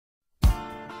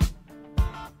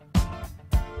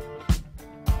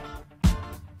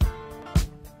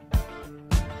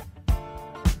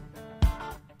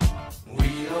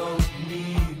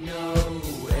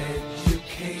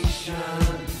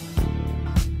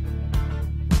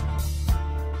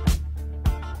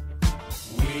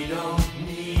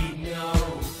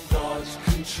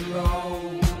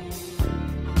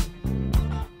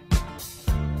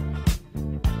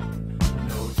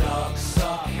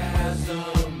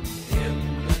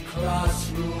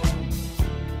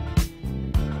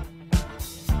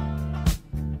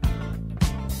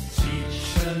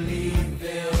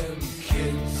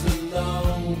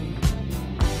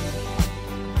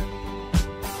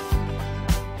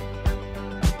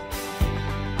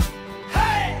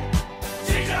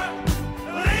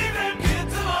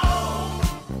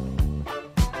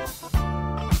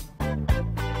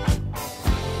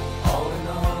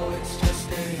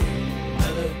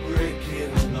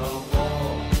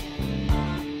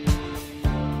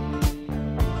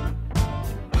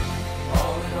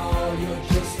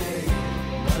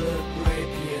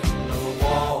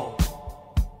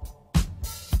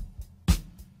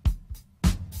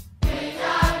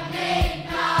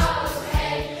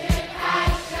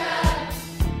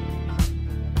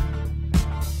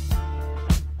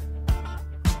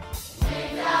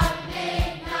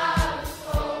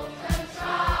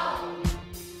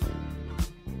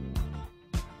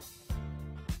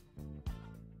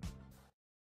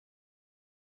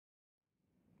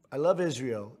I love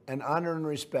Israel and honor and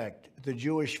respect the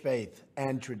Jewish faith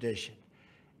and tradition.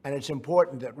 And it's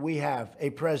important that we have a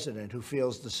president who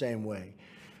feels the same way.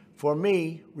 For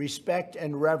me, respect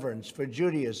and reverence for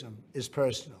Judaism is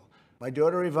personal. My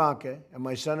daughter Ivanka and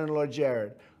my son-in-law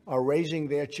Jared are raising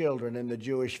their children in the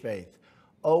Jewish faith,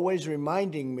 always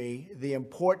reminding me the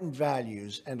important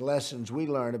values and lessons we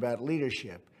learn about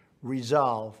leadership,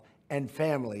 resolve, and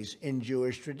families in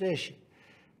Jewish tradition.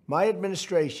 My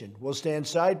administration will stand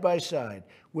side by side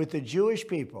with the Jewish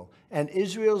people and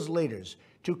Israel's leaders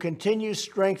to continue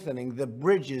strengthening the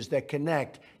bridges that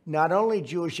connect not only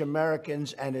Jewish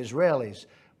Americans and Israelis,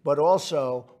 but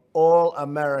also all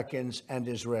Americans and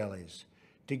Israelis.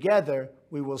 Together,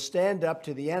 we will stand up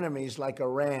to the enemies like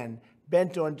Iran,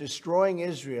 bent on destroying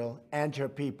Israel and her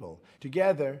people.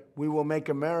 Together, we will make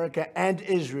America and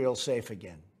Israel safe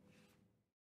again.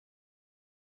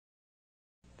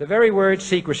 The very word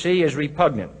secrecy is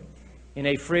repugnant in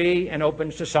a free and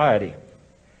open society,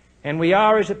 and we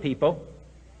are, as a people,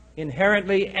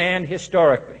 inherently and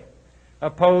historically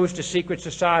opposed to secret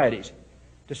societies,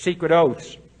 to secret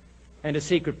oaths, and to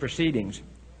secret proceedings.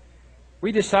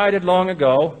 We decided long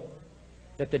ago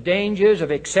that the dangers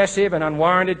of excessive and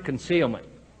unwarranted concealment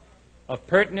of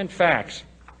pertinent facts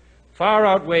far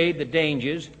outweighed the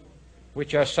dangers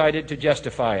which are cited to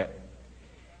justify it.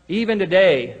 Even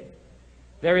today,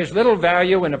 there is little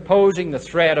value in opposing the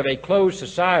threat of a closed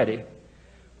society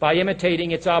by imitating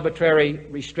its arbitrary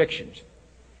restrictions.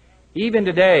 Even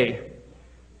today,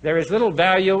 there is little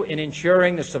value in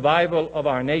ensuring the survival of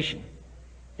our nation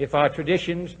if our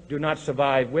traditions do not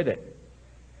survive with it.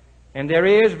 And there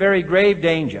is very grave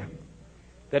danger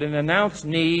that an announced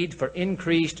need for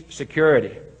increased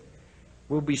security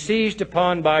will be seized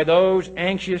upon by those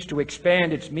anxious to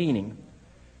expand its meaning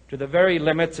to the very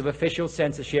limits of official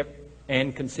censorship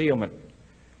and concealment.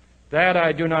 That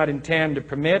I do not intend to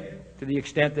permit to the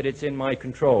extent that it's in my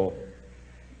control.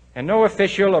 And no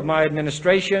official of my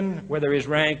administration, whether his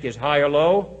rank is high or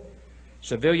low,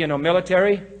 civilian or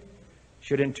military,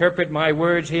 should interpret my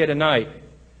words here tonight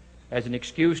as an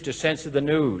excuse to censor the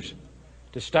news,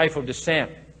 to stifle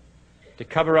dissent, to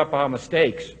cover up our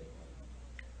mistakes,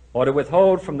 or to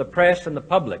withhold from the press and the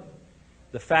public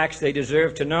the facts they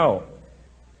deserve to know.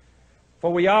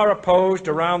 For we are opposed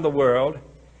around the world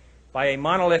by a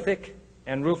monolithic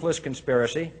and ruthless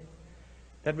conspiracy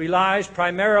that relies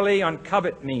primarily on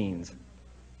covert means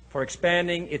for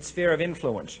expanding its sphere of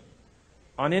influence,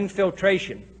 on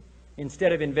infiltration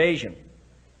instead of invasion,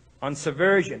 on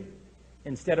subversion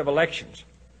instead of elections,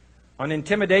 on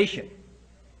intimidation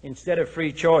instead of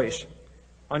free choice,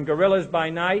 on guerrillas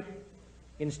by night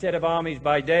instead of armies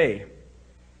by day.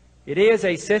 It is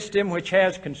a system which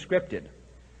has conscripted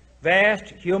vast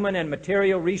human and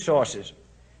material resources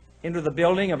into the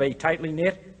building of a tightly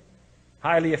knit,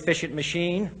 highly efficient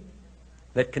machine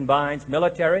that combines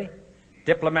military,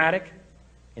 diplomatic,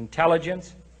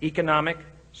 intelligence, economic,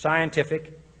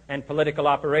 scientific, and political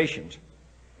operations.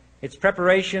 Its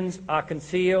preparations are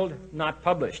concealed, not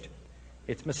published.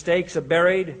 Its mistakes are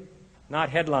buried, not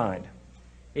headlined.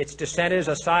 Its dissenters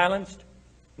are silenced,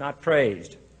 not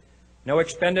praised. No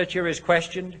expenditure is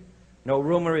questioned, no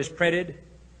rumor is printed,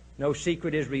 no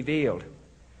secret is revealed.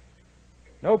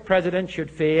 No president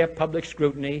should fear public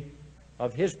scrutiny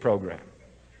of his program,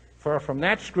 for from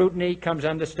that scrutiny comes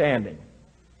understanding,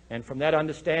 and from that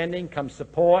understanding comes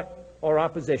support or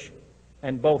opposition,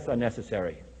 and both are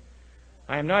necessary.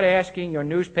 I am not asking your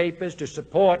newspapers to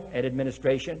support an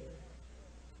administration,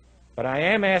 but I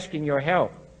am asking your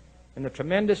help in the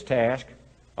tremendous task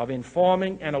of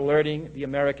informing and alerting the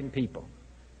American people,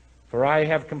 for I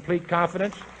have complete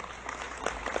confidence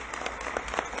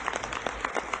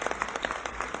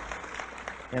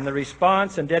and the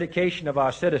response and dedication of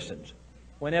our citizens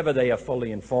whenever they are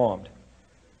fully informed.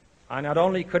 I not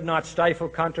only could not stifle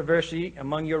controversy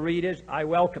among your readers, I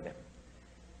welcome it.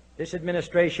 This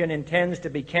administration intends to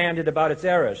be candid about its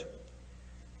errors,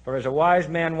 for as a wise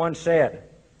man once said,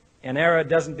 an error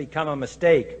doesn't become a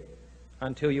mistake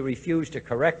until you refuse to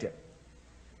correct it.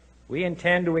 We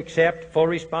intend to accept full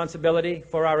responsibility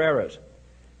for our errors,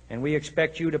 and we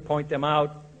expect you to point them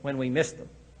out when we miss them.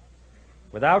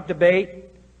 Without debate,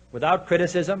 without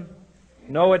criticism,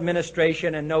 no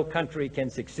administration and no country can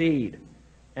succeed,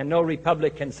 and no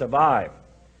republic can survive.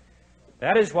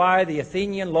 That is why the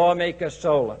Athenian lawmaker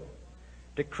Solon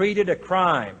decreed it a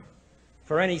crime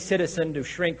for any citizen to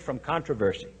shrink from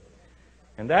controversy.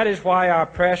 And that is why our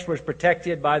press was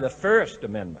protected by the First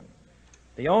Amendment,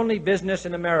 the only business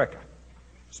in America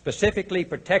specifically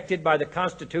protected by the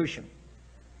Constitution,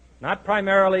 not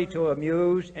primarily to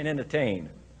amuse and entertain,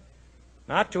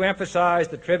 not to emphasize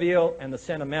the trivial and the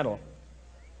sentimental,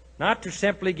 not to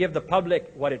simply give the public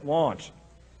what it wants,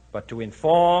 but to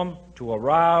inform, to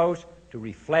arouse, to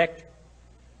reflect,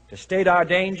 to state our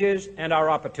dangers and our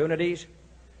opportunities,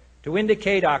 to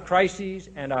indicate our crises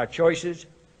and our choices,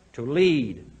 to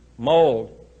lead,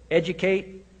 mold,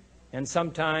 educate, and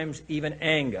sometimes even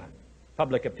anger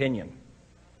public opinion.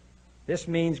 This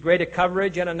means greater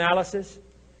coverage and analysis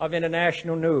of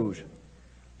international news,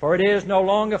 for it is no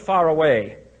longer far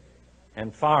away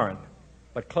and foreign,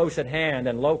 but close at hand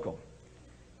and local.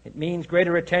 It means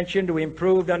greater attention to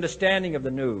improved understanding of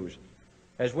the news,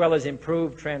 as well as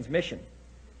improved transmission.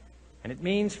 And it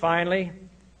means, finally,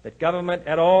 that government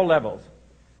at all levels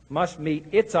must meet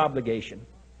its obligation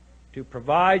to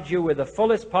provide you with the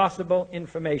fullest possible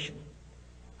information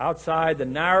outside the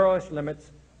narrowest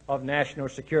limits of national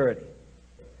security.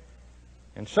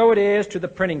 And so it is to the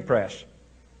printing press,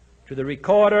 to the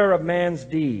recorder of man's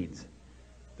deeds,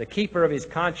 the keeper of his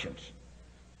conscience,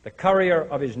 the courier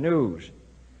of his news,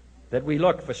 that we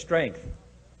look for strength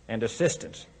and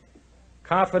assistance,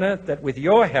 confident that with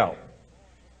your help,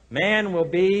 man will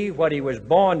be what he was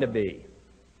born to be,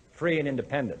 free and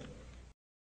independent.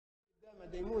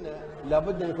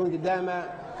 لابد أن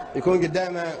يكون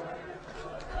قدامه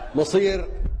مصير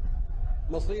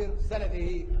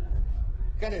سلفه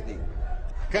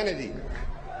كندي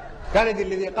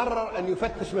الذي قرر أن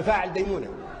يفتش مفاعل ديمونة،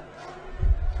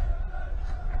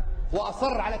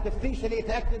 وأصر على تفتيشه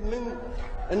ليتأكد من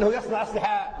أنه يصنع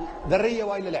أسلحة ذرية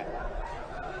وإلا لا،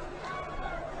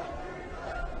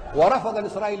 ورفض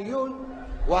الإسرائيليون،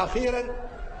 وأخيرا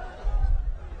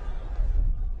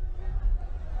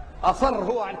أصر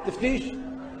هو على التفتيش.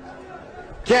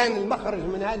 كان المخرج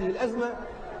من هذه الأزمة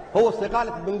هو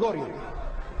استقالة بن غوريون،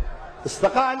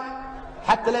 استقال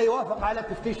حتى لا يوافق على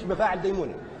تفتيش مفاعل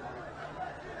ديمونة،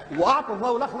 وأعطى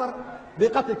الضوء الأخضر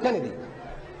بقتل كندي،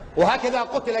 وهكذا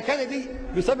قتل كندي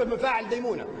بسبب مفاعل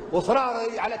ديمونة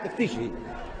وإصراره على تفتيشه.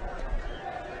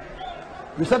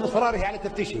 To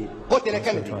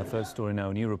our third story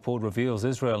now, a new report reveals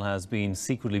Israel has been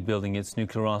secretly building its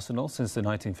nuclear arsenal since the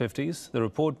 1950s. The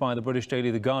report by the British daily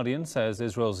The Guardian says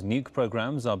Israel's nuke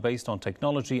programs are based on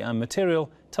technology and material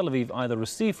Tel Aviv either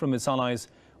received from its allies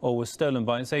or was stolen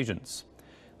by its agents.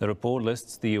 The report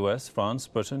lists the US, France,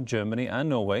 Britain, Germany and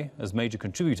Norway as major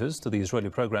contributors to the Israeli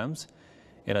programs.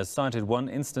 It has cited one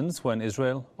instance when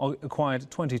Israel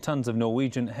acquired 20 tons of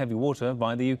Norwegian heavy water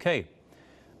by the UK.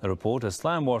 The report has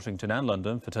slammed Washington and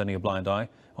London for turning a blind eye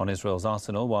on Israel's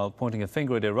arsenal while pointing a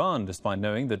finger at Iran, despite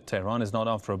knowing that Tehran is not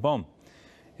after a bomb.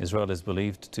 Israel is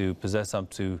believed to possess up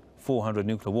to 400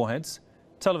 nuclear warheads.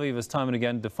 Tel Aviv has time and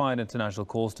again defied international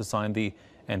calls to sign the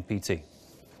NPT.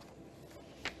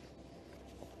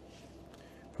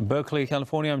 From Berkeley,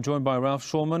 California, I'm joined by Ralph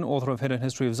Shorman, author of Hidden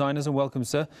History of Zionism. Welcome,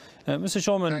 sir. Mr.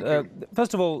 Shorman,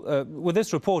 first of all, with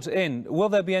this report in, will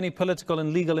there be any political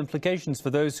and legal implications for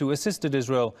those who assisted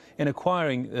Israel in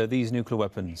acquiring these nuclear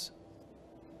weapons?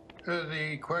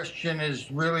 The question is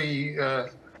really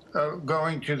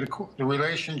going to the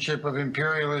relationship of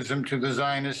imperialism to the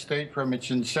Zionist state from its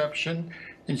inception.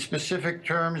 In specific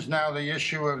terms, now the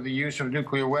issue of the use of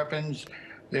nuclear weapons.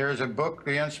 There is a book,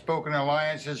 The Unspoken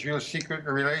Alliance, Israel's Secret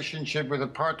Relationship with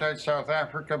Apartheid South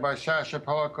Africa by Sasha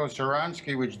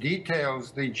Polako-Saransky, which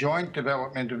details the joint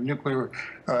development of nuclear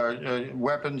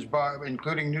weapons,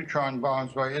 including neutron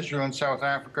bombs, by Israel and South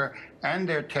Africa, and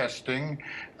their testing.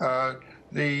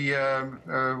 The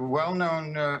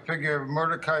well-known figure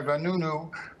Mordechai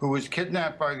Vanunu, who was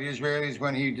kidnapped by the Israelis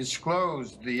when he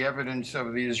disclosed the evidence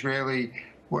of the Israeli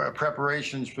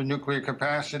preparations for nuclear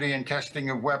capacity and testing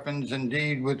of weapons.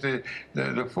 Indeed, with the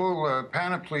full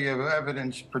panoply of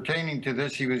evidence pertaining to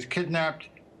this, he was kidnapped,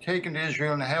 taken to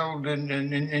Israel, and held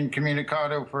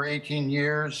incommunicado for 18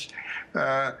 years.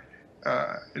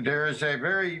 There is a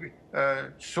very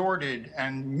sordid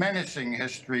and menacing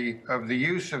history of the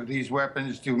use of these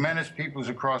weapons to menace peoples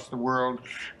across the world.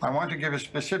 I want to give a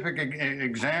specific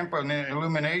example, an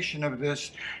illumination of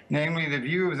this, namely the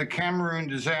view of the Cameroon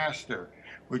disaster,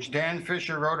 which Dan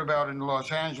Fisher wrote about in the Los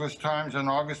Angeles Times on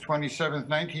August 27,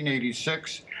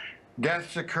 1986.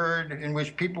 Deaths occurred in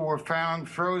which people were found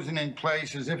frozen in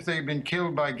place as if they'd been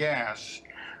killed by gas.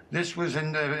 This was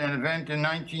an event in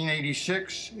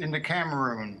 1986 in the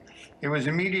Cameroon. It was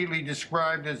immediately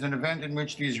described as an event in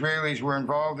which the Israelis were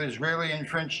involved. Israeli and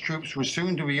French troops were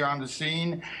soon to be on the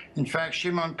scene. In fact,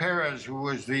 Shimon Peres, who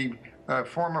was the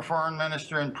former foreign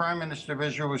minister and prime minister of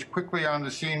Israel, was quickly on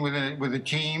the scene with a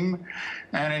team.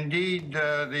 And indeed,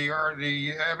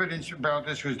 the evidence about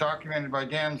this was documented by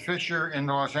Dan Fisher in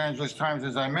the Los Angeles Times,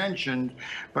 as I mentioned,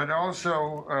 but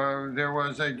also there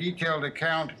was a detailed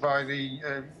account by the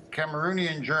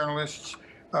Cameroonian journalists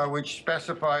which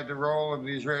specified the role of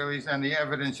the Israelis and the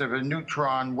evidence of a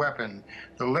neutron weapon.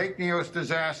 The Lake Neos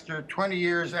disaster, 20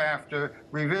 years after,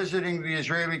 revisiting the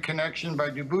Israeli connection by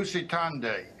Debussy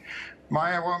Tande.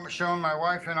 My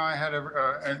wife and I had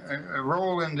a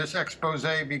role in this expose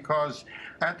because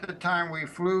at the time we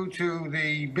flew to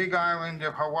the big island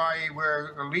of Hawaii,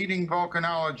 where a leading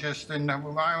volcanologist in the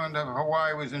island of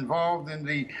Hawaii was involved in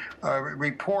the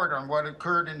report on what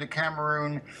occurred in the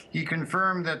Cameroon. He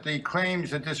confirmed that the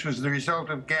claims that this was the result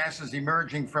of gases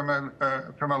emerging from a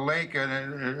lake,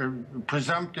 a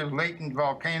presumptive latent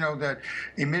volcano that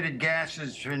emitted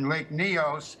gases in Lake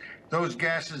Neos. Those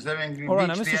gases that reached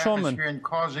the atmosphere and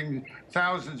causing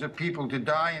thousands of people to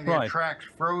die and their tracks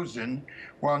frozen,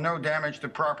 while no damage to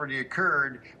property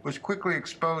occurred, was quickly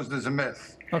exposed as a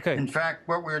myth. Okay. In fact,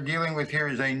 what we're dealing with here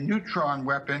is a neutron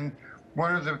weapon.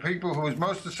 One of the people who was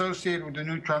most associated with the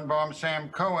neutron bomb, Sam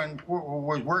Cohen, who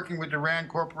was working with the RAND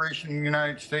Corporation in the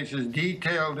United States, has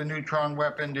detailed the neutron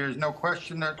weapon. There's no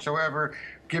question whatsoever,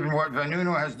 given what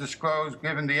Vanunu has disclosed,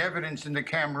 given the evidence in the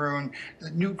Cameroon,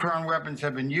 that neutron weapons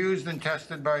have been used and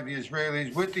tested by the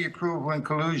Israelis with the approval and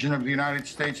collusion of the United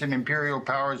States and imperial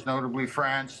powers, notably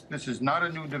France. This is not a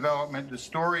new development. The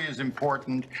story is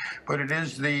important, but it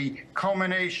is the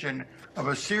culmination of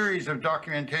a series of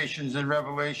documentations and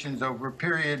revelations over a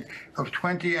period of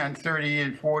 20 and 30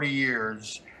 and 40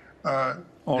 years.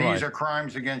 These are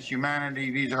crimes against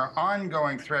humanity. These are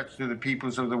ongoing threats to the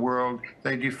peoples of the world.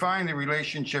 They define the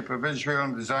relationship of Israel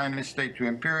and the Zionist state to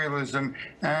imperialism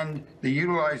and the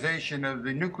utilization of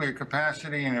the nuclear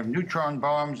capacity and of neutron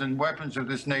bombs and weapons of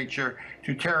this nature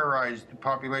to terrorize the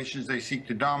populations they seek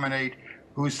to dominate,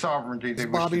 whose sovereignty they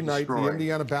wish to destroy. Bobby Knight, the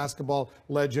Indiana basketball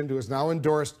legend who has now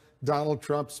endorsed Donald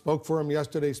Trump, spoke for him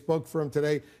yesterday, spoke for him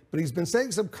today, but he's been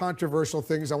saying some controversial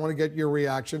things. I want to get your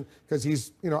reaction because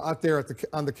he's, out there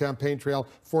on the campaign trail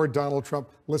for Donald Trump.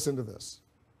 Listen to this.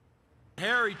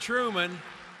 Harry Truman,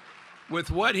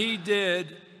 with what he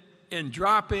did in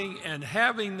dropping and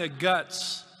having the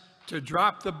guts to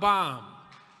drop the bomb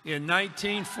in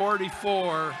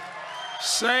 1944,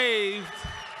 saved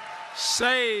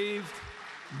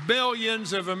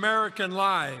billions of American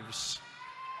lives.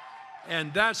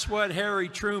 And that's what Harry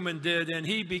Truman did, and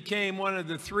he became one of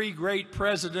the 3 great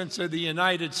presidents of the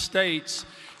United States.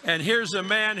 And here's a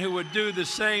man who would do the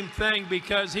same thing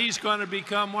because he's going to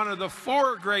become one of the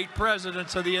 4 great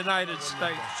presidents of the United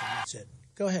States. That's it.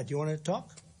 Go ahead. You want to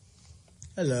talk?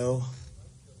 Hello.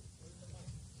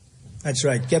 That's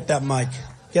right. Get that mic.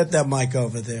 Get that mic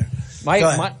over there. Mike,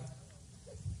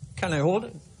 can I hold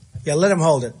it? Yeah, let him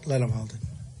hold it. Let him hold it.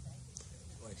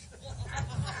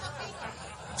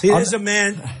 See, there's a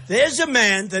man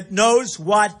that knows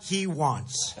what he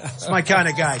wants. It's my kind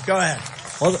of guy. Go ahead.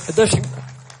 Well,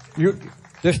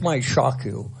 this might shock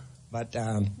you, but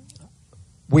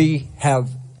we have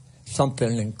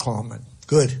something in common.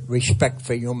 Good. Respect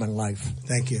for human life.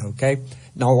 Thank you. Okay?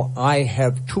 Now, I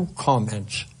have 2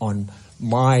 comments on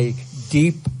my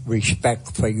deep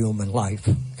respect for human life.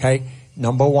 Okay?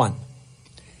 Number 1,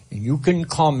 and you can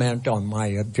comment on my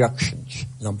objections.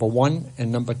 Number 1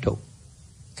 and number 2.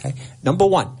 Okay. Number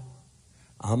 1,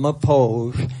 I'm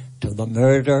opposed to the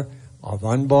murder of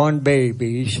unborn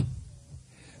babies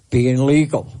being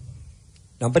legal.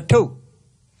 Number 2,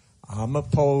 I'm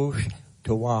opposed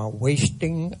to our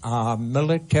wasting our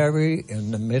military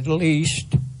in the Middle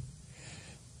East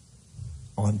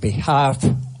on behalf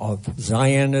of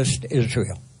Zionist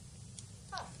Israel.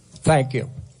 Thank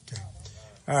you. Okay.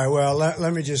 All right, well,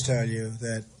 let me just tell you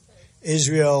that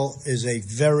Israel is a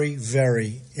very,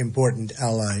 very important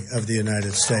ally of the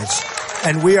United States,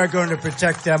 and we are going to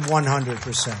protect them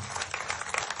 100%.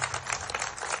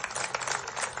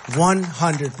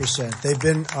 100%. They've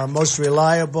been our most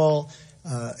reliable.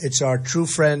 It's our true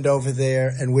friend over there,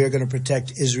 and we are going to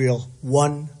protect Israel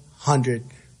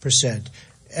 100%.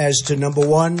 As to number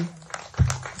 1,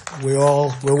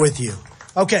 we're with you.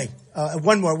 Okay,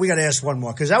 one more. We got to ask one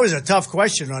more because that was a tough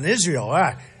question on Israel.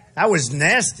 That was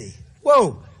nasty.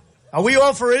 Whoa. Are we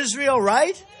all for Israel,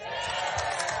 right?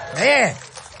 Yeah.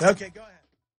 Okay, go ahead.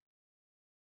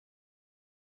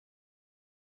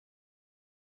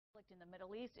 In the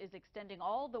Middle East is extending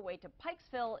all the way to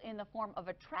Pikesville in the form of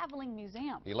a traveling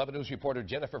museum. 11 News reporter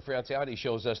Jennifer Franciati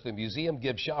shows us the museum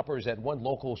gives shoppers at one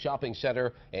local shopping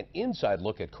center an inside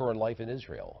look at current life in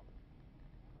Israel.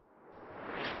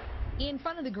 In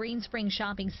front of the Green Spring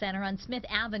Shopping Center on Smith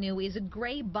Avenue is a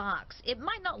gray box. It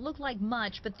might not look like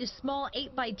much, but this small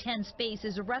 8x10 space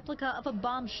is a replica of a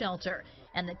bomb shelter.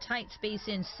 And the tight space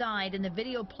inside and the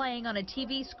video playing on a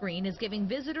TV screen is giving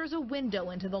visitors a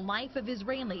window into the life of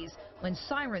Israelis when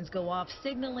sirens go off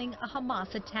signaling a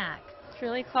Hamas attack.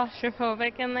 really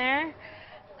claustrophobic in there.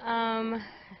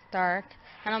 Dark.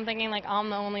 And I'm thinking, like, I'm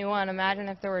the only one. Imagine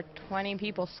if there were 20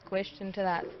 people squished into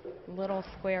that little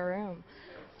square room.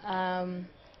 And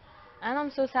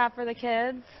I'm so sad for the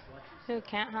kids who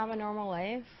can't have a normal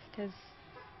life because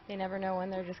they never know when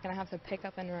they're just going to have to pick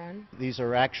up and run. These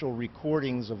are actual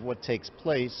recordings of what takes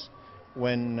place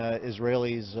when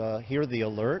Israelis hear the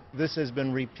alert. This has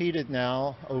been repeated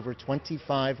now over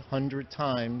 2,500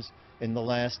 times in the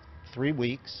last 3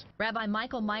 weeks. Rabbi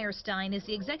Michael Meyerstein is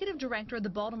the executive director of the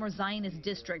Baltimore Zionist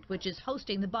District, which is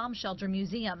hosting the Bomb Shelter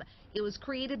Museum. It was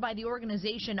created by the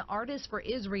organization Artists for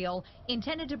Israel,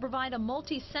 intended to provide a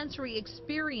multi-sensory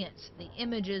experience. The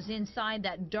images inside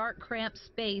that dark, cramped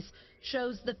space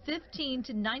shows the 15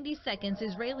 to 90 seconds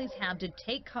Israelis have to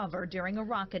take cover during a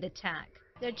rocket attack.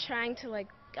 They're trying to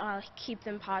keep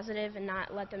them positive and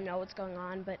not let them know what's going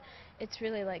on, but it's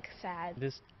really sad.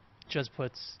 This just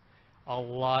puts a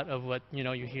lot of what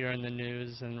you hear in the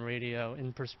news and radio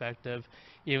in perspective.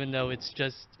 Even though it's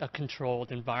just a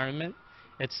controlled environment,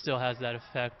 it still has that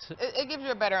effect. It gives you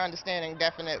a better understanding,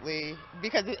 definitely,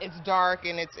 because it's dark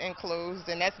and it's enclosed,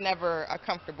 and that's never a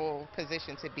comfortable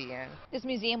position to be in. This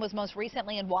museum was most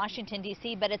recently in Washington,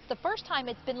 D.C., but it's the first time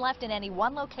it's been left in any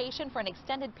one location for an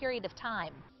extended period of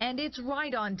time. And it's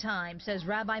right on time, says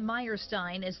Rabbi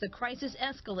Meyerstein, as the crisis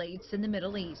escalates in the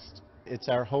Middle East. It's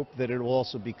our hope that it will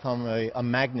also become a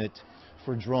magnet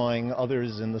for drawing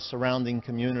others in the surrounding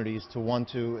communities to want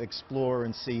to explore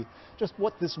and see just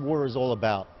what this war is all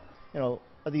about. Are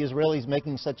the Israelis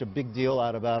making such a big deal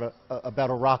out about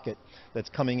a rocket that's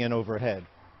coming in overhead?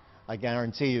 I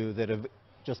guarantee you that if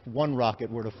just one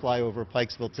rocket were to fly over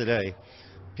Pikesville today,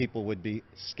 people would be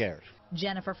scared.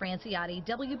 Jennifer Franciotti,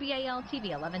 WBAL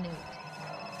TV 11 News.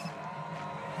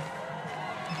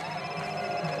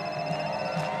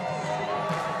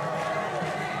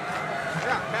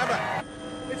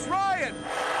 It's Ryan!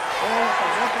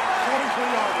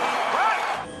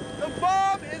 The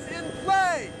bomb is in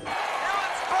play! Now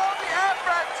let's call the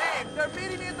AFRAC team! They're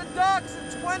meeting me at the docks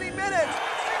in 20 minutes!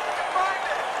 See if we can find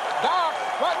it! Dock?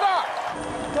 What dock?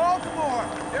 Baltimore!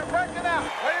 You're breaking out!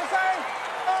 What are you saying?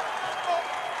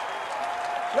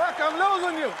 Look, I'm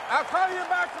losing you! I'll call you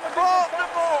back from the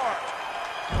Baltimore!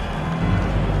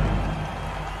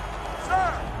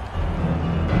 Sir!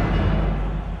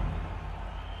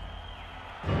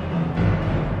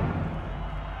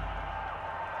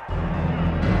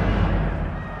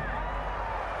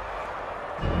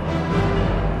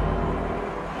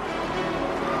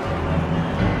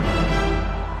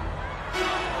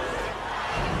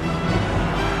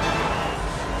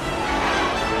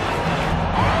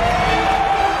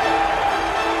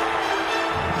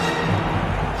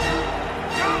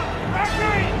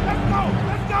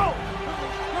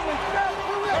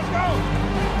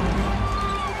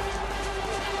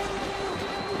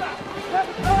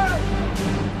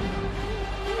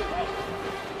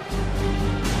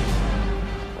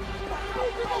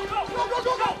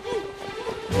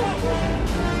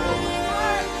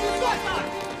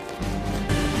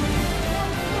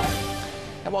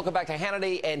 And welcome back to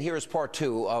Hannity, and here's part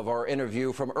two of our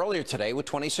interview from earlier today with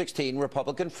 2016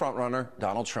 Republican frontrunner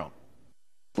Donald Trump.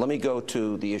 Let me go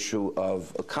to the issue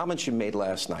of comments you made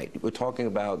last night. We're talking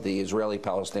about the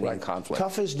Israeli-Palestinian conflict.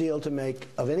 Toughest deal to make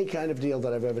of any kind of deal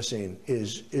that I've ever seen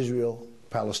is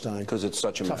Israel-Palestine. Because it's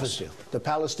such a toughest mess. deal. The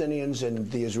Palestinians and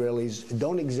the Israelis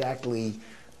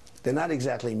they're not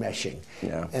exactly meshing.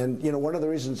 Yeah. And, one of the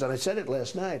reasons, and I said it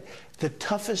last night, the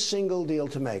toughest single deal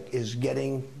to make is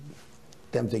getting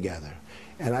them together.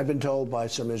 And I've been told by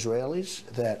some Israelis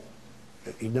that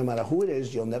no matter who it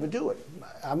is, you'll never do it.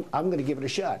 I'm going to give it a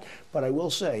shot. But I will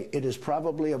say, it is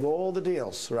probably, of all the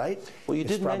deals, right? Well, you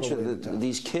did mention that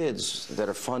these kids that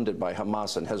are funded by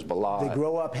Hamas and Hezbollah. They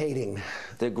grow up hating.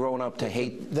 They're growing up to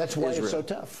hate That's why Israel. It's so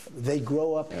tough. They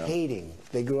grow up hating.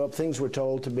 They grew up, things were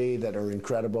told to me that are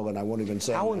incredible, and I won't even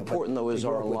say How important, though, is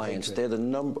our alliance? They're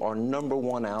our number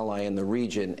one ally in the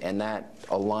region, and that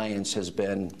alliance has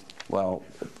been, well,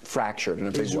 fractured in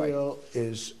a big way. Israel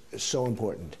is so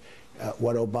important.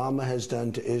 What Obama has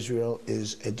done to Israel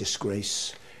is a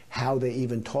disgrace. How they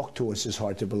even talk to us is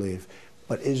hard to believe.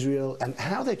 But Israel, and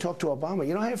how they talk to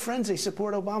Obama. I have friends, they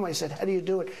support Obama. I said, how do you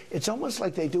do it? It's almost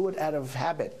like they do it out of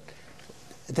habit.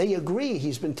 They agree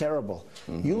he's been terrible.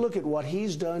 Mm-hmm. You look at what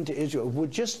he's done to Israel with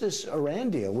just this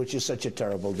Iran deal, which is such a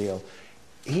terrible deal.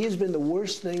 He has been the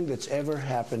worst thing that's ever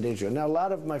happened to Israel. Now, a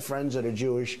lot of my friends that are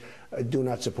Jewish do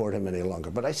not support him any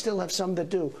longer, but I still have some that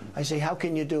do. I say, how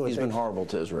can you do it? He's been horrible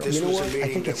to Israel. This was a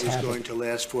meeting that was going to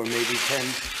last for maybe 10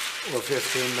 or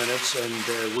 15 minutes,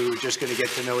 and we were just going to get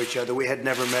to know each other. We had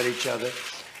never met each other.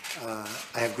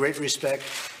 I have great respect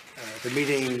The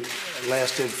meeting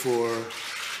lasted for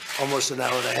almost an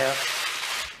hour and a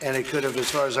half, and it could have, as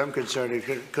far as I'm concerned,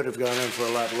 it could have gone on for a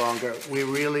lot longer. We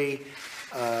really,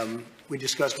 we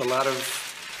discussed a lot of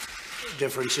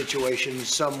different situations,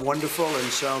 some wonderful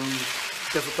and some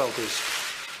difficulties.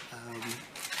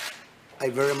 I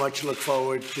very much look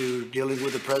forward to dealing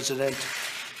with the president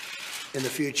in the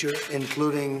future,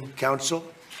 including counsel.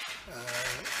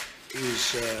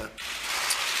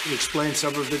 He explained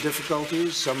some of the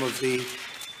difficulties, some of the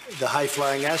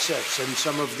high-flying assets, and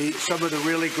some of the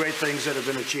really great things that have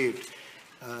been achieved.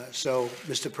 So,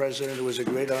 Mr. President, it was a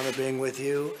great honor being with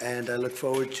you, and I look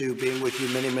forward to being with you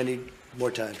many, many more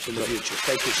times in the future.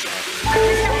 Thank you, sir.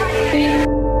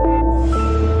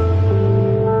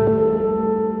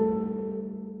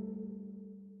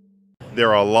 There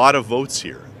are a lot of votes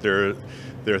here. There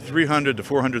are 300 to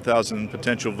 400,000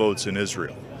 potential votes in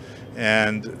Israel.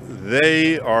 And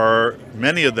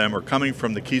many of them are coming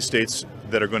from the key states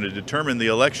that are going to determine the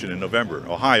election in November: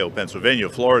 Ohio, Pennsylvania,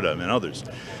 Florida, and others.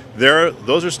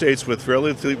 Those are states with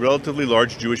relatively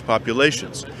large Jewish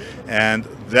populations. And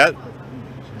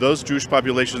those Jewish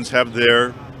populations have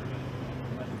their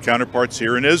counterparts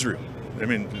here in Israel. I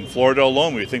mean, in Florida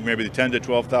alone, we think maybe 10 to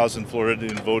 12,000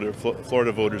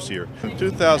 Florida voters here. In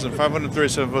 2000,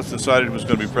 537 votes decided he was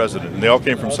going to be president, and they all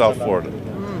came from South Florida.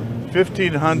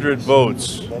 1,500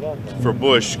 votes for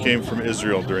Bush came from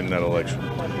Israel during that election.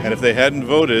 And if they hadn't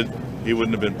voted, he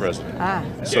wouldn't have been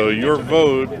president. So your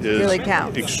vote is really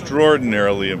counts.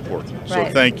 Extraordinarily important. So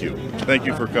Right. thank you. Thank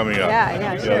you for coming out.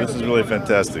 Yeah, sure. This is really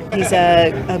fantastic. He's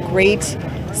a great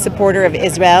supporter of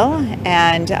Israel,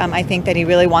 and I think that he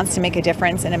really wants to make a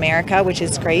difference in America, which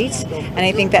is great. And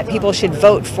I think that people should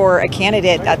vote for a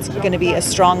candidate that's going to be a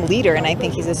strong leader, and I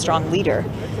think he's a strong leader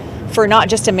for not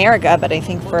just America, but I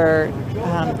think for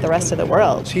the rest of the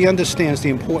world. He understands the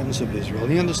importance of Israel.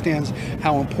 He understands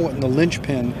how important the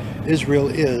linchpin Israel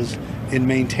is in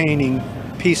maintaining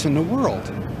peace in the world.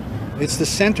 It's the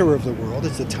center of the world.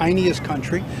 It's the tiniest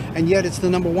country, and yet it's the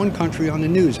 #1 country on the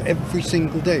news every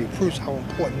single day. It proves how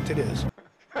important it is.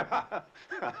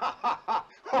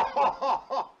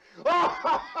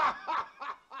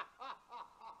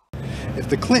 If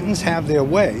the Clintons have their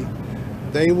way,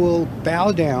 they will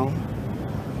bow down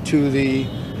to the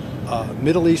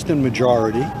Middle Eastern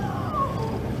majority,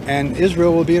 and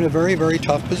Israel will be in a very, very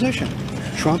tough position.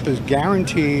 Trump is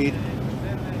guaranteed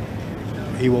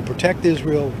he will protect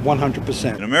Israel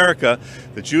 100%. In America,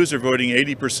 the Jews are voting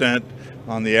 80%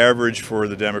 on the average for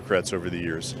the Democrats over the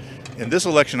years. In this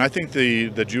election, I think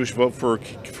the Jewish vote for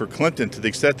Clinton, to the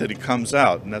extent that he comes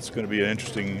out, and that's going to be an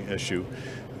interesting issue,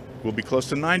 will be close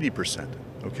to 90%.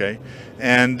 Okay,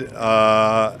 and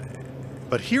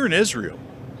but here in Israel,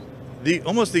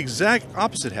 almost the exact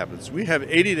opposite happens. We have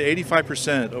 80 to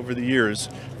 85% over the years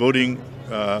voting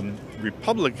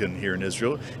Republican here in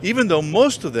Israel, even though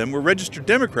most of them were registered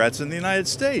Democrats in the United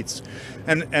States.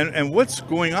 And what's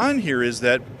going on here is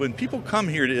that when people come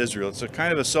here to Israel, it's a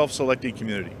kind of a self-selecting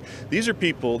community. These are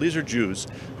people, these are Jews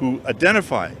who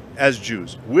identify as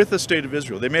Jews with the state of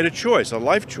Israel. They made a choice, a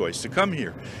life choice, to come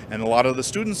here. And a lot of the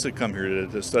students that come here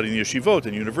to study in the yeshivot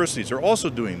and universities are also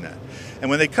doing that. And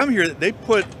when they come here, they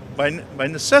put, by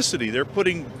necessity, they're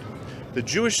putting the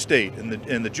Jewish state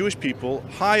and the Jewish people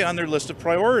high on their list of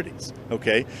priorities,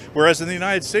 okay? Whereas in the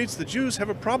United States, the Jews have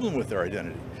a problem with their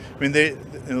identity. I mean,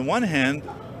 on the one hand,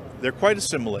 they're quite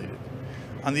assimilated.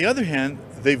 On the other hand,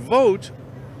 they vote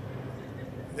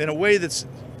in a way that's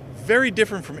very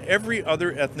different from every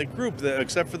other ethnic group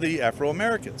except for the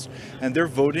Afro-Americans. And they're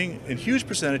voting in huge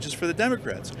percentages for the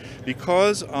Democrats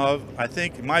because of, I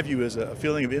think, in my view, is a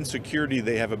feeling of insecurity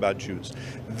they have about Jews.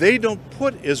 They don't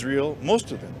put Israel,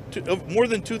 most of them, more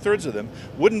than 2/3 of them,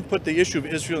 wouldn't put the issue of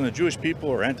Israel and the Jewish people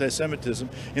or anti-Semitism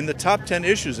in the top 10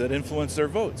 issues that influence their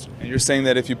votes. And you're saying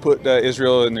that if you put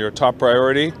Israel in your top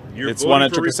priority, it's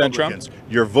 100% Trump?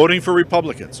 You're voting for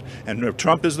Republicans, and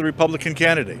Trump is the Republican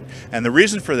candidate. And the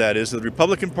reason for that is that the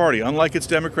Republican Party, unlike its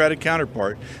Democratic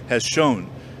counterpart, has shown,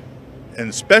 and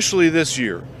especially this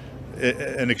year,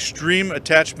 an extreme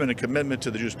attachment and commitment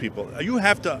to the Jewish people. You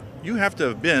have to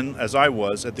have been, as I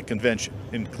was, at the convention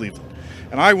in Cleveland.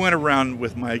 And I went around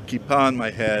with my kippah on my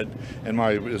head and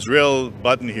my Israel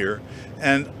button here,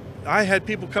 and I had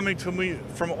people coming to me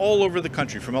from all over the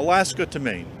country, from Alaska to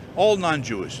Maine, all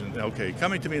non-Jewish, okay,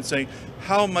 coming to me and saying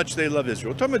how much they love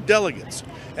Israel. We're talking about delegates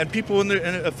and people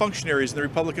and functionaries in the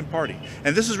Republican Party.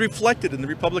 And this is reflected in the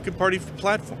Republican Party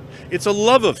platform. It's a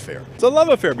love affair. It's a love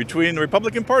affair between the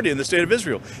Republican Party and the state of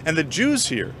Israel. And the Jews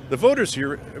here, the voters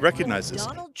here, recognize this.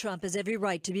 Donald Trump has every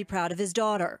right to be proud of his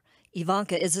daughter.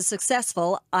 Ivanka is a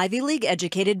successful, Ivy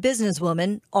League-educated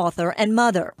businesswoman, author, and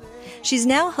mother. She's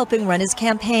now helping run his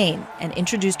campaign and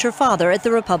introduced her father at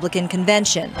the Republican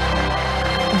convention.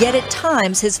 Yet at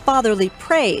times, his fatherly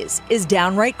praise is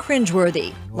downright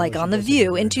cringeworthy, like on The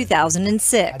View in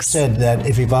 2006. I said that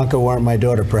if Ivanka weren't my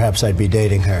daughter, perhaps I'd be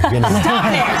dating her. You know? Stop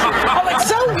it! Oh, it's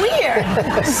so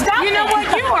weird. Stop You know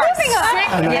what? You are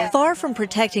sick. Far from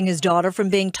protecting his daughter from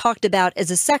being talked about as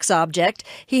a sex object,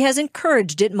 he has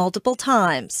encouraged it multiple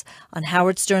times. On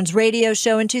Howard Stern's radio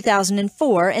show in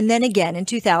 2004 and then again in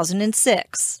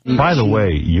 2006. By the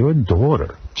way, your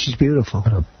daughter. She's beautiful.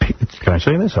 Can I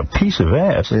say this? A piece of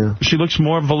ass. Yeah. She looks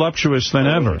more voluptuous than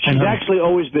ever. She's actually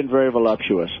always been very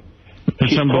voluptuous.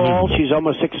 She's tall. She's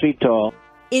almost 6 feet tall.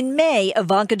 In May,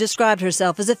 Ivanka described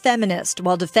herself as a feminist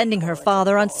while defending her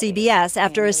father on CBS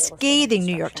after a scathing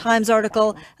New York Times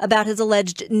article about his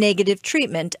alleged negative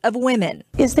treatment of women.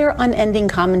 Is there unending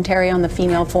commentary on the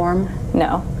female form?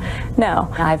 No.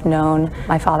 I've known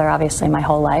my father obviously my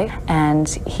whole life, and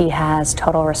he has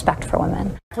total respect for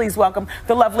women. Please welcome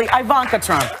the lovely Ivanka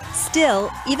Trump.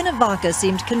 Still, even Ivanka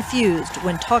seemed confused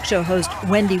when talk show host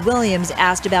Wendy Williams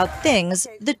asked about things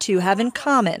the two have in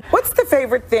common. What's the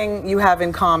favorite thing you have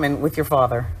in common with your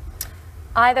father?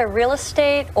 Either real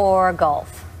estate or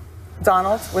golf.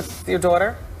 Donald, with your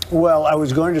daughter? Well, I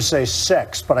was going to say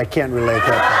sex, but I can't relate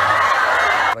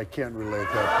that.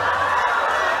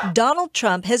 Donald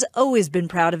Trump has always been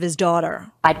proud of his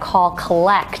daughter. I'd call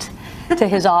collect to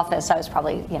his office. I was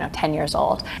probably, 10 years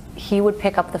old. He would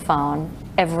pick up the phone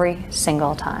every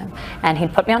single time, and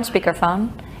he'd put me on speakerphone.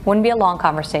 It wouldn't be a long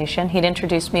conversation. He'd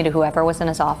introduce me to whoever was in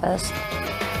his office.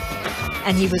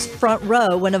 And he was front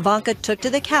row when Ivanka took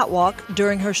to the catwalk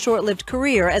during her short-lived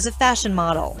career as a fashion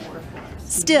model.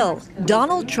 Still,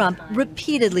 Donald Trump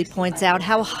repeatedly points out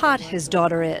how hot his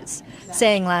daughter is,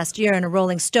 saying last year in a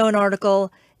Rolling Stone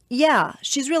article, "Yeah,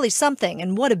 she's really something,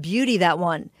 and what a beauty, that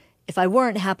one. If I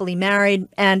weren't happily married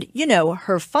and,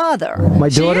 her father." My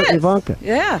daughter, Ivanka.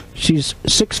 Yeah. She's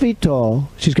 6 feet tall.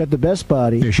 She's got the best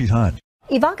body. Yeah, she's hot.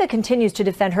 Ivanka continues to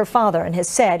defend her father and has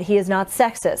said he is not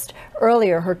sexist.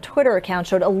 Earlier, her Twitter account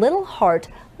showed a little heart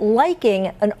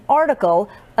liking an article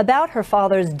about her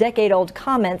father's decade-old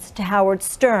comments to Howard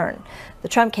Stern. The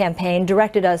Trump campaign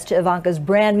directed us to Ivanka's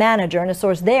brand manager, and a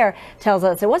source there tells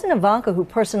us it wasn't Ivanka who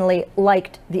personally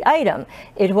liked the item.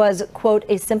 It was, quote,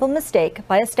 a simple mistake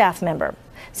by a staff member.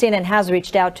 CNN has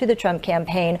reached out to the Trump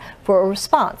campaign for a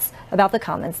response about the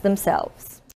comments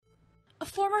themselves. A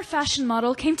former fashion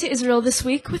model came to Israel this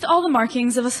week with all the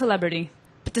markings of a celebrity.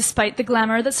 But despite the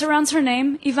glamour that surrounds her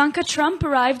name, Ivanka Trump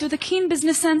arrived with a keen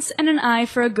business sense and an eye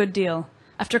for a good deal.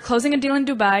 After closing a deal in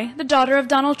Dubai, the daughter of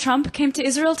Donald Trump came to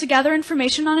Israel to gather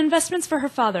information on investments for her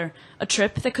father, a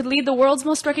trip that could lead the world's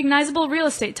most recognizable real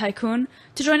estate tycoon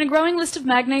to join a growing list of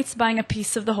magnates buying a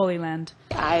piece of the Holy Land.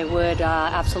 I would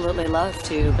absolutely love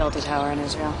to build a tower in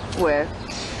Israel. Where?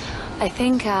 I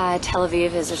think Tel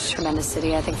Aviv is a tremendous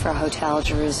city. I think for a hotel,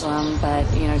 Jerusalem, but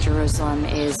Jerusalem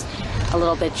is a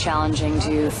little bit challenging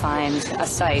to find a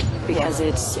site because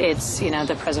it's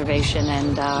the preservation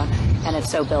and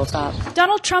it's so built up.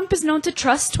 Donald Trump is known to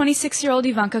trust 26-year-old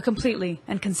Ivanka completely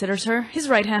and considers her his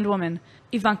right-hand woman.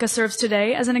 Ivanka serves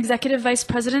today as an executive vice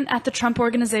president at the Trump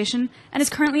Organization and is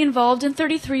currently involved in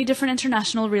 33 different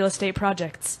international real estate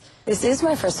projects. This is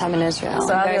my first time in Israel.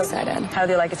 So I'm very excited. How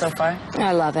do you like it so far?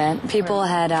 I love it. People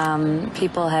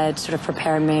had sort of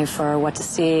prepared me for what to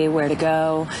see, where to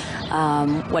go,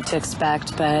 what to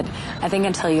expect. But I think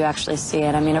until you actually see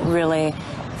it, it really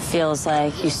feels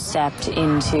like you stepped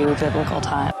into biblical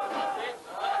time.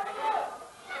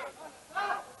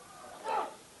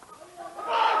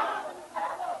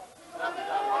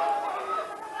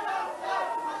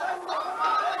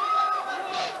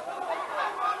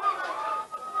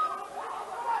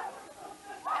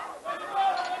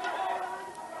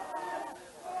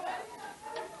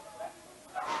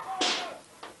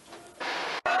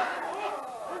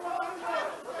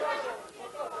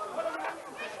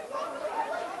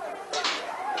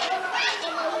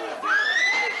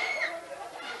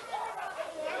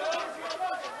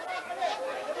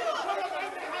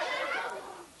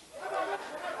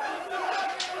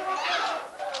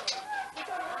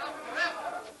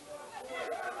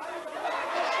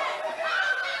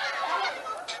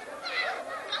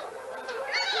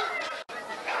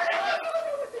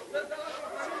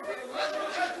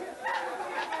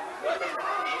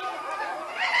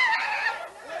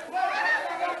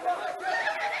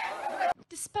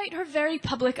 very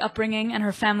public upbringing and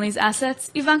her family's assets,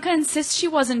 Ivanka insists she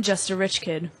wasn't just a rich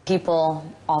kid. People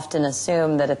often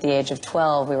assume that at the age of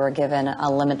 12 we were given a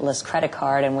limitless credit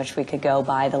card in which we could go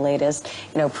buy the latest,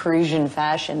 Parisian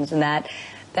fashions, and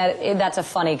that's a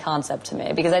funny concept to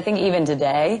me, because I think even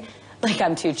today,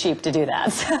 I'm too cheap to do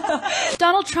that.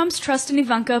 Donald Trump's trust in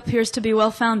Ivanka appears to be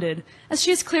well-founded, as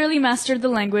she has clearly mastered the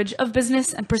language of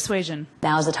business and persuasion.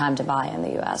 Now's the time to buy in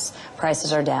the U.S.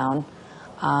 Prices are down.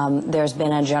 There's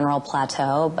been a general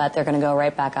plateau, but they're going to go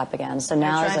right back up again. So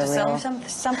now is a real... You're trying to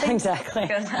sell me something? Exactly. I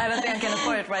don't think I can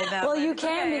afford it right now. Well, you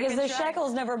can, because the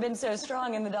shekel's never been so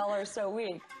strong and the dollar is so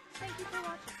weak. Thank you for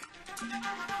watching.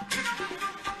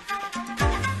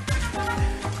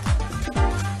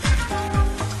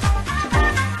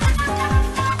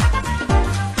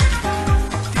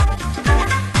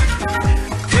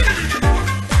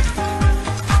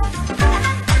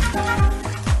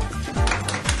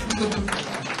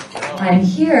 I'm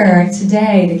here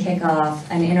today to kick off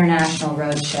an international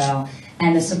roadshow,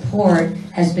 and the support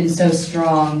has been so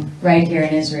strong right here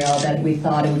in Israel that we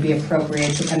thought it would be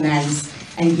appropriate to commence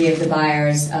and give the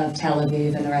buyers of Tel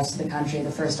Aviv and the rest of the country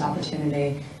the first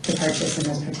opportunity to purchase in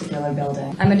this particular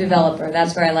building. I'm a developer.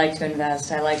 That's where I like to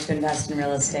invest. I like to invest in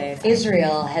real estate.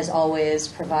 Israel has always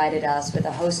provided us with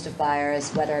a host of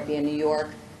buyers, whether it be in New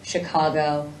York,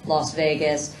 Chicago, Las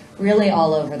Vegas, really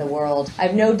all over the world. I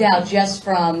have no doubt just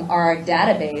from our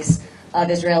database of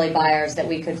Israeli buyers that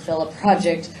we could fill a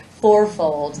project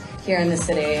fourfold here in the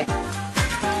city.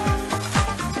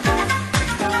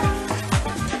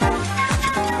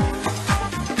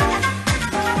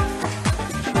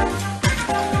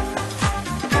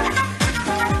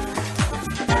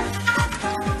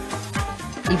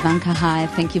 Ivanka, hi.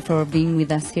 Thank you for being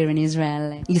with us here in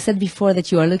Israel. You said before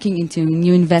that you are looking into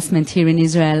new investment here in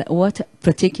Israel. What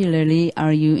particularly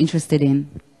are you interested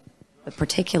in?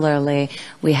 Particularly,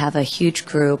 we have a huge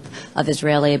group of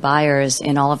Israeli buyers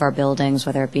in all of our buildings,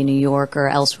 whether it be New York or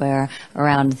elsewhere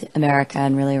around America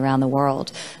and really around the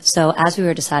world. So as we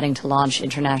were deciding to launch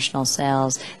international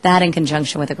sales, that in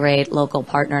conjunction with a great local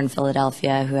partner in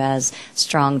Philadelphia who has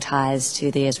strong ties to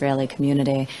the Israeli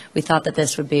community, we thought that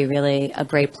this would be really a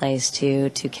great place to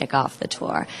kick off the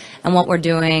tour. And what we're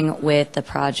doing with the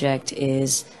project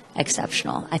is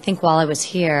exceptional. I think while I was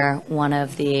here, one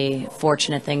of the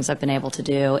fortunate things I've been able to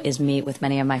do is meet with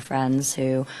many of my friends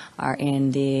who are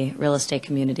in the real estate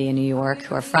community in New York,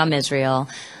 who are from Israel,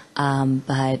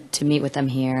 but to meet with them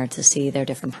here, to see their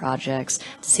different projects,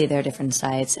 to see their different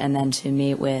sites, and then to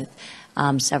meet with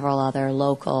several other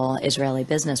local Israeli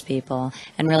business people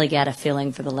and really get a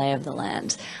feeling for the lay of the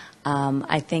land.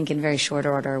 I think in very short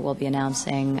order we'll be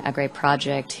announcing a great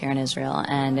project here in Israel,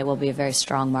 and it will be a very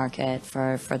strong market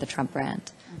for the Trump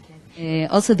brand.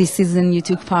 Also this season you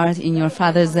took part in your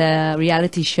father's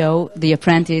reality show, The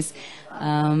Apprentice.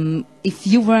 If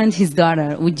you weren't his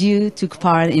daughter, would you take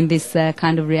part in this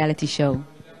kind of reality show?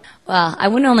 Well, I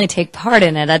wouldn't only take part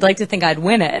in it, I'd like to think I'd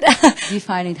win it. Do you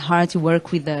find it hard to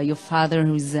work with your father,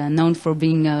 who's known for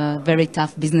being a very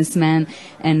tough businessman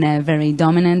and very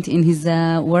dominant in his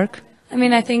work? I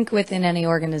mean, I think within any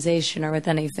organization or with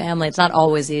any family, it's not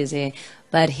always easy,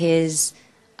 but his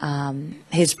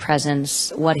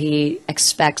presence, what he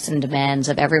expects and demands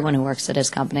of everyone who works at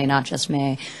his company, not just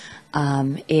me,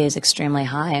 is extremely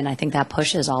high, and I think that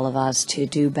pushes all of us to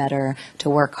do better, to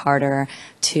work harder,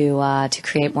 to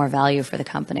create more value for the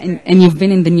company. And you've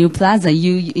been in the new plaza.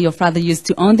 Your father used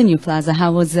to own the new plaza.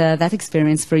 How was that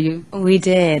experience for you? We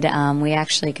did. We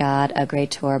actually got a great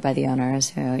tour by the owners,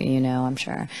 who you know, I'm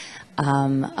sure,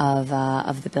 of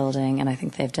the building, and I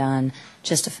think they've done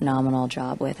just a phenomenal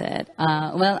job with it.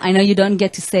 Well, I know you don't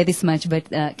get to say this much, but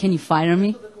can you fire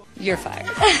me? You're fired.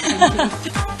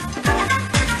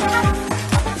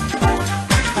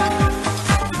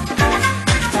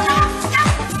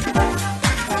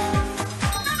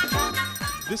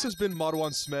 This has been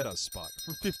Marwan Smeda's spot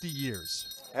for 50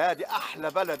 years.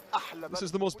 This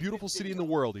is the most beautiful city in the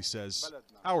world, he says.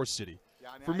 Our city.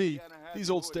 For me, these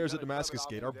old stairs at Damascus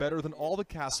Gate are better than all the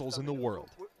castles in the world.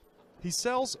 He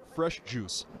sells fresh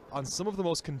juice on some of the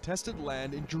most contested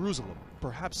land in Jerusalem,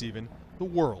 perhaps even the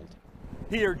world.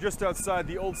 Here, just outside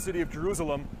the old city of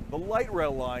Jerusalem, the light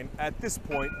rail line at this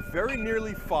point very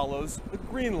nearly follows the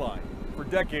Green Line. For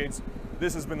decades,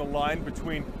 this has been the line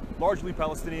between largely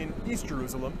Palestinian East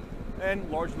Jerusalem and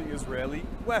largely Israeli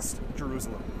West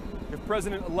Jerusalem. If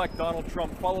President-elect Donald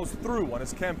Trump follows through on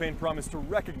his campaign promise to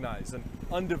recognize an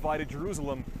undivided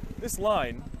Jerusalem, this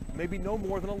line may be no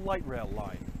more than a light rail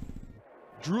line.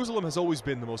 Jerusalem has always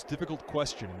been the most difficult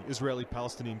question in the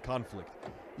Israeli-Palestinian conflict.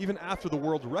 Even after the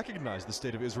world recognized the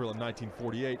State of Israel in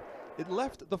 1948, It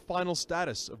left the final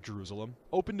status of Jerusalem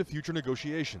open to future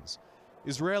negotiations.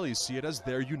 Israelis see it as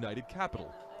their united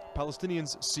capital.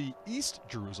 Palestinians see East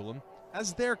Jerusalem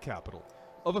as their capital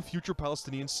of a future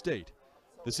Palestinian state.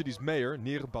 The city's mayor,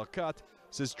 Nir Barkat,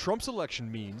 says Trump's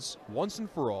election means, once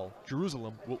and for all,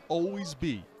 Jerusalem will always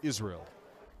be Israel.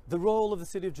 The role of the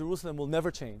city of Jerusalem will never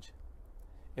change.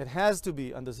 It has to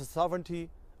be under the sovereignty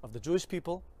of the Jewish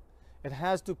people. It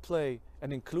has to play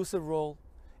an inclusive role.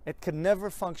 It can never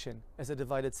function as a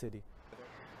divided city.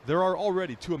 There are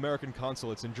already 2 American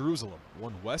consulates in Jerusalem,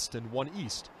 one west and one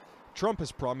east. Trump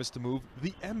has promised to move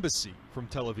the embassy from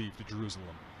Tel Aviv to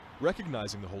Jerusalem,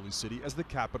 recognizing the Holy City as the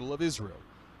capital of Israel.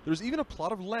 There's even a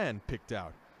plot of land picked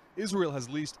out. Israel has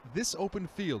leased this open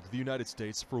field to the United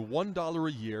States for $1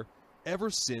 a year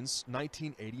ever since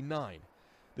 1989.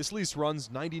 This lease runs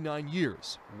 99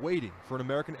 years, waiting for an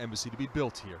American embassy to be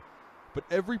built here. But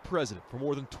every president for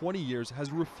more than 20 years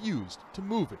has refused to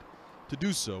move it. To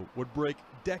do so would break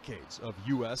decades of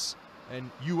U.S.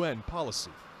 and UN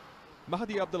policy.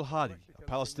 Mahdi Abdelhadi, a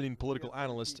Palestinian political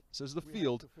analyst, says the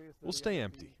field will stay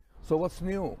empty. So what's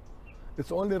new?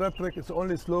 It's only rhetoric, it's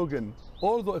only slogan,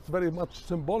 although it's very much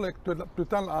symbolic to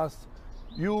tell us,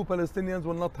 you Palestinians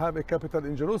will not have a capital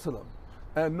in Jerusalem.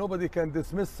 And nobody can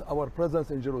dismiss our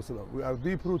presence in Jerusalem. We are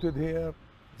deep-rooted here.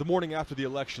 The morning after the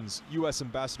elections, U.S.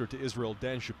 Ambassador to Israel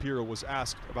Dan Shapiro was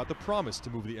asked about the promise to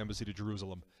move the embassy to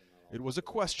Jerusalem. It was a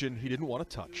question he didn't want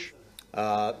to touch.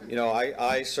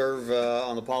 I serve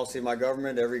on the policy of my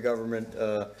government.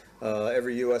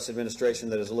 Every U.S. administration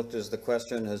that has looked at the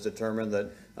question has determined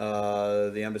that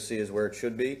the embassy is where it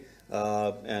should be,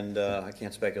 and I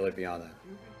can't speculate beyond that.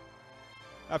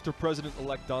 After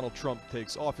President-elect Donald Trump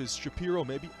takes office, Shapiro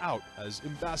may be out as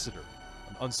ambassador.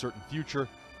 An uncertain future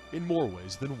in more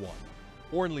ways than one.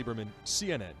 Oren Lieberman,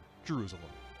 CNN, Jerusalem.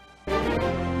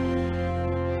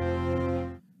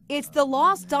 It's the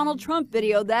lost Donald Trump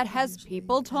video that has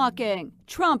people talking.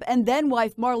 Trump and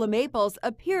then-wife Marla Maples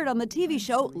appeared on the TV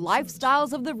show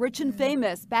Lifestyles of the Rich and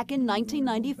Famous back in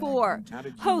 1994.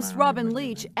 Host Robin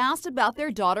Leach asked about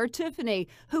their daughter Tiffany,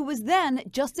 who was then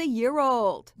just a year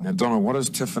old. Now, Donald, what does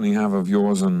Tiffany have of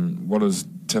yours and what does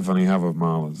Tiffany have of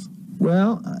Marla's?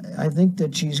 Well, I think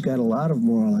that she's got a lot of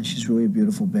Marla. She's really a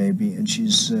beautiful baby, and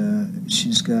she's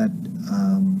got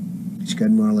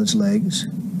Marla's legs.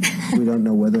 We don't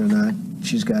know whether or not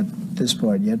she's got this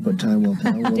part yet, but time will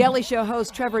tell. Daily Show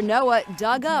host Trevor Noah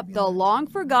dug up the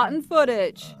long-forgotten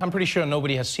footage. I'm pretty sure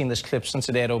nobody has seen this clip since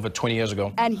it aired over 20 years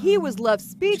ago. And he was left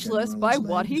speechless by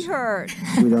what he heard.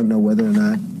 We don't know whether or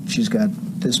not she's got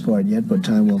this part yet, but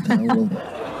time will tell.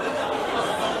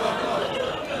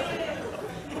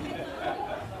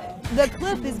 The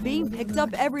clip is being picked up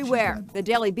everywhere. The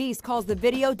Daily Beast calls the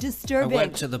video disturbing. I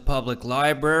went to the public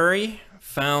library,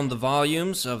 found the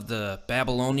volumes of the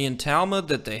Babylonian Talmud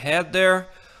that they had there,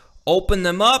 opened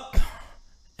them up,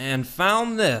 and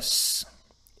found this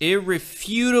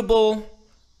irrefutable,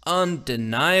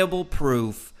 undeniable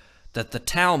proof that the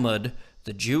Talmud,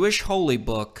 the Jewish holy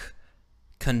book,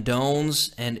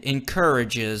 condones and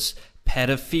encourages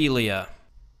pedophilia.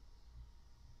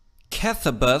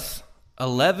 Kethabeth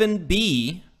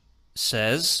 11b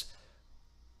says,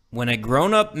 when a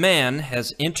grown-up man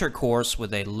has intercourse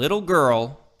with a little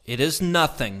girl, it is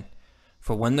nothing,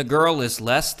 for when the girl is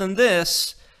less than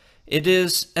this, it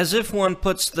is as if one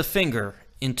puts the finger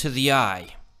into the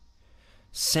eye.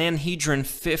 Sanhedrin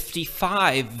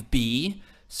 55b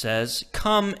says,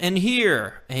 come and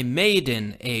hear, a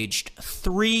maiden aged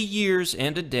 3 years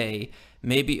and a day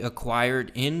may be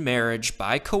acquired in marriage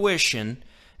by coition,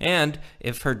 and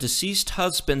if her deceased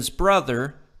husband's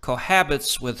brother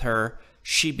cohabits with her,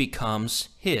 she becomes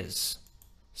his.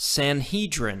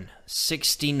 Sanhedrin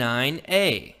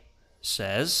 69a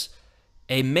says,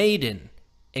 a maiden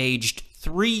aged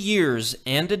 3 years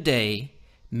and a day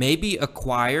may be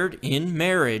acquired in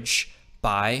marriage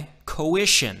by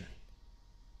coition.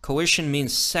 Coition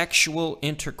means sexual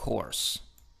intercourse.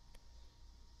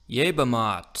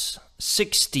 Yebamot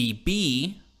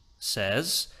 60b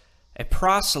says, a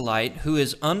proselyte who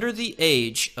is under the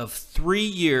age of 3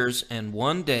 years and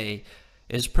 1 day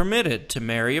is permitted to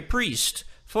marry a priest,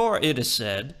 for it is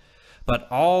said, but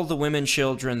all the women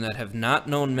children that have not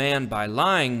known man by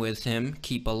lying with him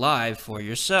keep alive for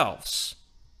yourselves.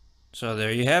 So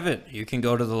there you have it. You can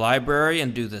go to the library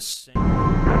and do the same.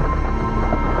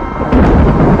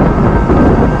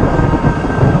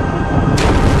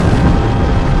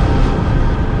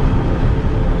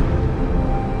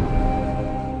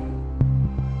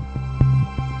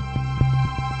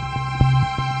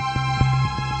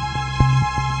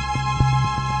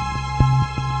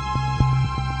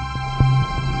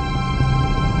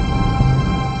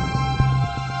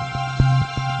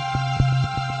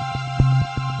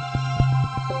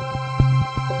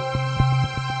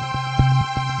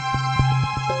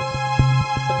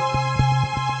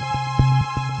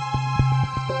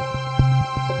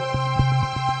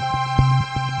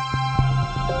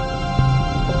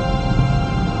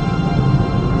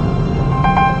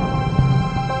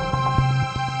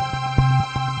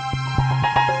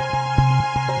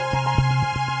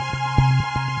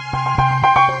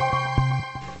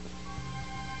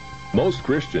 Most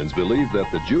Christians believe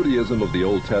that the Judaism of the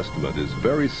Old Testament is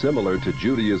very similar to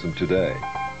Judaism today.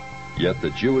 Yet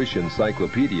the Jewish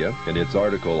Encyclopedia, in its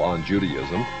article on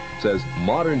Judaism, says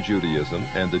modern Judaism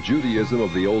and the Judaism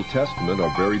of the Old Testament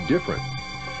are very different.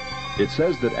 It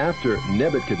says that after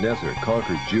Nebuchadnezzar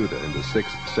conquered Judah in the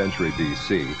 6th century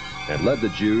BC and led the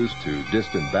Jews to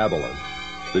distant Babylon,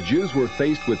 the Jews were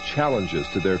faced with challenges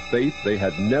to their faith they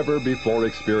had never before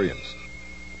experienced.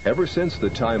 Ever since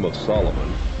the time of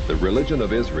Solomon, the religion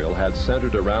of Israel had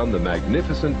centered around the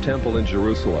magnificent temple in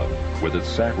Jerusalem with its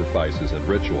sacrifices and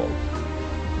rituals.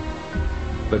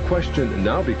 The question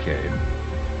now became,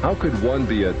 how could one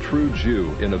be a true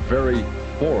Jew in a very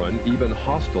foreign, even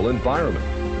hostile environment?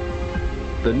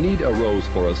 The need arose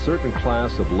for a certain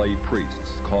class of lay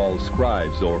priests called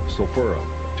scribes or sopherim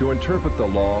to interpret the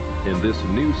law in this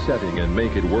new setting and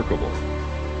make it workable.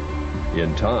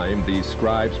 In time, these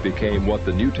scribes became what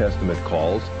the New Testament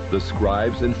calls the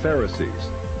scribes and Pharisees,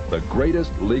 the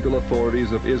greatest legal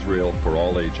authorities of Israel for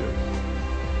all ages.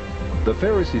 The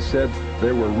Pharisees said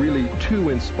there were really two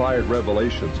inspired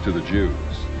revelations to the Jews.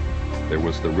 There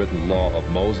was the written law of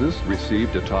Moses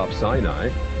received atop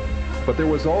Sinai, but there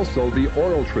was also the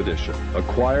oral tradition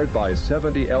acquired by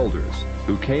 70 elders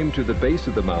who came to the base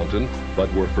of the mountain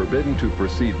but were forbidden to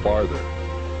proceed farther.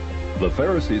 The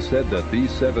Pharisees said that these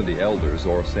 70 elders,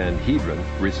 or Sanhedrin,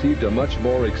 received a much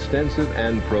more extensive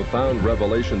and profound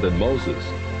revelation than Moses,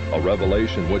 a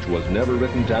revelation which was never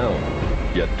written down,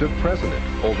 yet took precedent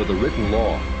over the written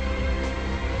law.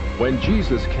 When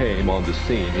Jesus came on the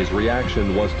scene, his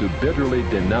reaction was to bitterly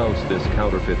denounce this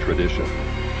counterfeit tradition.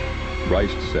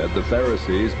 Christ said the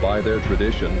Pharisees, by their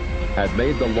tradition, had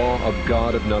made the law of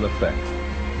God of none effect.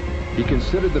 He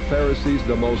considered the Pharisees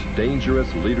the most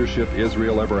dangerous leadership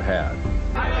Israel ever had.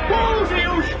 Woe to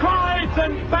you, scribes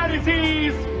and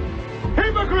Pharisees,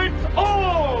 hypocrites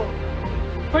all!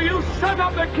 For you set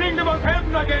up the kingdom of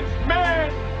heaven against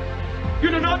men.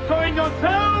 You do not go in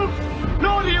yourselves,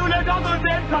 nor do you let others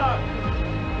enter.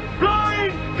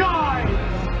 Blind guides!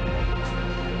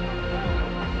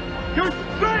 You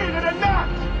strain at a gnat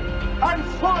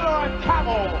and swallow a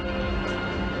camel.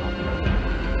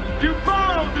 You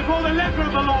bow before the letter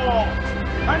of the law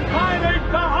and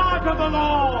violate the heart of the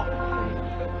law.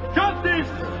 Justice,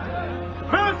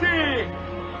 mercy,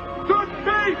 good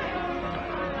faith.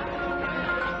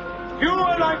 You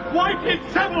are like whited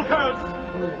sepulchres,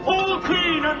 all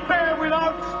clean and fair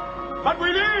without, but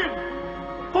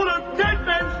within, full of dead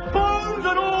men's bones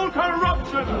and all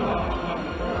corruption.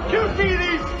 You see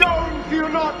these stones, do you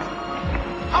not?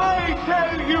 I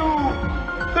tell you,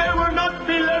 there will not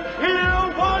be left here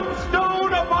one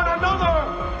stone upon another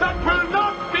that will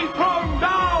not be thrown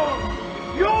down.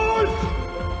 Yours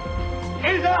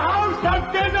is a house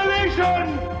of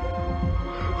desolation,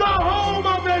 the home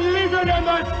of the lizard and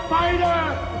the spider.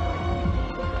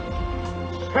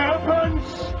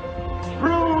 Serpents,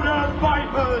 brood of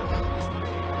vipers,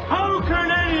 how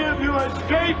can any of you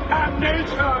escape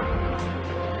damnation?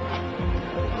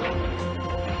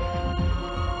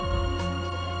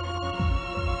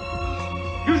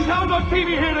 You shall not see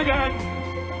me here again,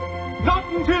 not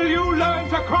until you learn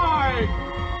to cry,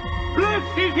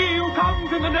 blessed is he who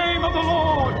comes in the name of the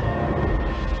Lord.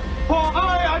 For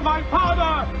I and my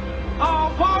Father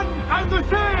are one and the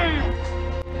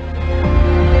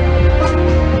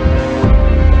same.